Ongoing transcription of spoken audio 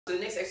So the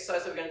next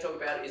exercise that we're going to talk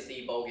about is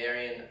the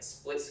Bulgarian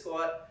split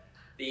squat.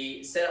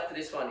 The setup for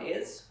this one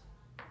is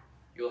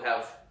you'll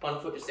have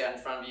one foot just out in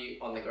front of you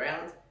on the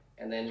ground,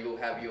 and then you'll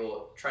have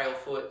your trail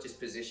foot just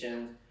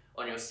positioned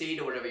on your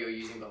seat or whatever you're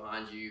using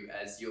behind you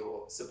as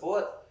your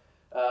support.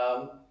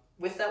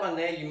 With that one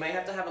there, you may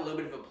have to have a little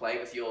bit of a play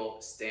with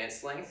your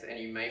stance length, and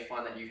you may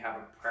find that you have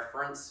a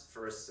preference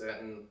for a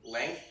certain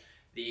length.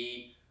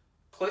 The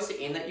closer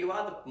in that you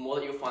are, the more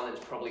that you'll find that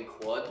it's probably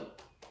quad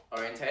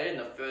orientated, and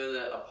the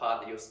further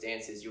apart that your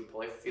stance is, you'll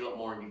probably feel it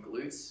more in your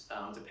glutes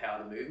to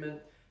power the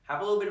movement.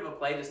 Have a little bit of a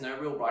play. There's no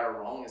real right or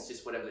wrong. It's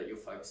just whatever that you're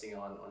focusing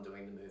on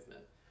doing the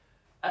movement.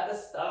 At the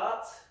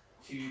start,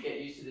 to get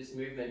used to this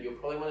movement, you'll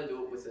probably want to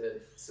do it with a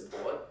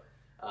support.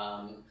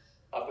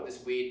 I've got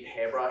this weird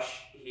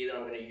hairbrush here that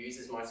I'm going to use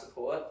as my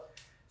support.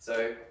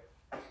 So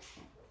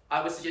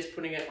I would suggest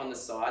putting it on the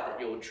side that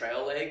your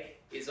trail leg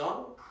is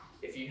on.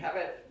 If you have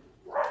it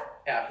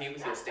out here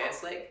with your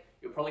stance leg,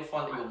 you'll probably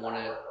find that you'll want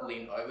to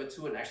lean over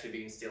to it and actually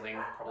be instilling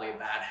probably a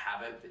bad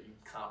habit that you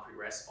can't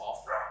progress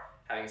off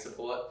having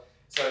support.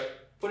 So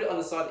put it on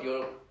the side that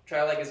your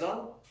trail leg is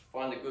on,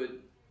 find a good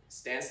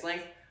stance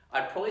length.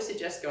 I'd probably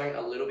suggest going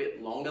a little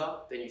bit longer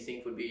than you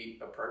think would be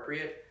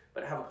appropriate,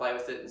 but have a play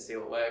with it and see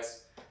what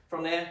works.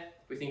 From there,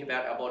 we think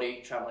about our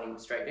body traveling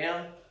straight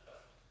down,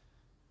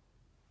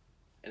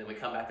 and then we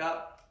come back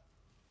up.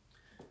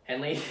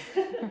 Henley,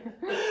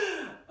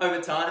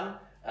 over time,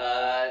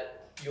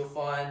 you'll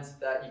find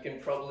that you can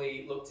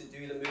probably look to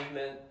do the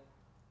movement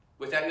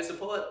without your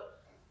support,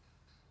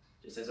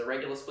 just as a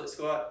regular split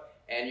squat.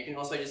 And you can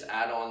also just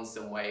add on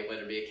some weight,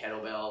 whether it be a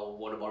kettlebell,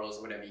 water bottles,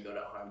 or whatever you got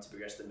at home to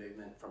progress the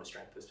movement from a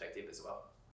strength perspective as well.